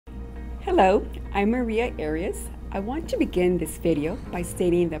Hello, I'm Maria Arias. I want to begin this video by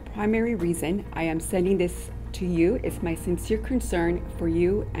stating the primary reason I am sending this to you is my sincere concern for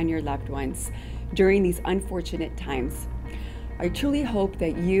you and your loved ones during these unfortunate times. I truly hope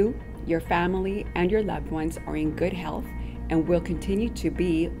that you, your family, and your loved ones are in good health and will continue to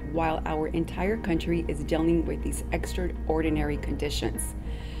be while our entire country is dealing with these extraordinary conditions.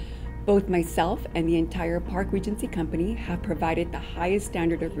 Both myself and the entire Park Regency Company have provided the highest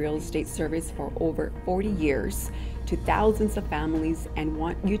standard of real estate service for over 40 years to thousands of families and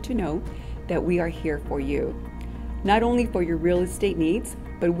want you to know that we are here for you. Not only for your real estate needs,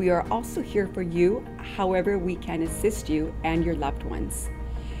 but we are also here for you however we can assist you and your loved ones.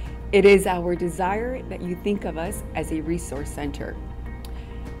 It is our desire that you think of us as a resource center.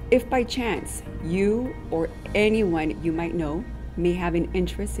 If by chance you or anyone you might know may have an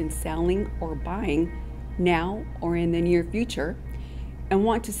interest in selling or buying now or in the near future and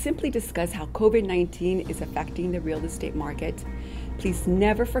want to simply discuss how COVID-19 is affecting the real estate market, please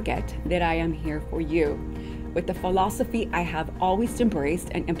never forget that I am here for you with the philosophy I have always embraced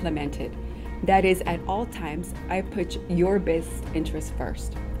and implemented. That is, at all times, I put your best interest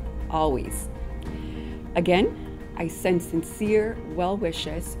first, always. Again, I send sincere well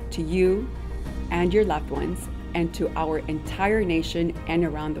wishes to you and your loved ones, and to our entire nation and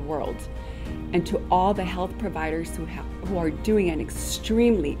around the world, and to all the health providers who are doing an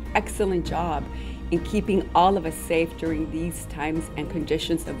extremely excellent job in keeping all of us safe during these times and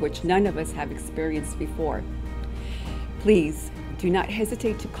conditions of which none of us have experienced before. Please do not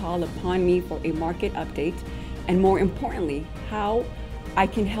hesitate to call upon me for a market update, and more importantly, how I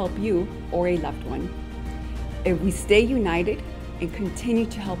can help you or a loved one. If we stay united and continue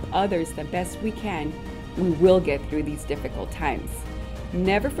to help others the best we can, we will get through these difficult times.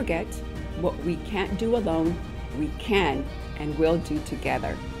 Never forget, what we can't do alone, we can and will do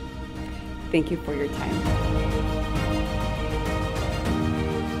together. Thank you for your time.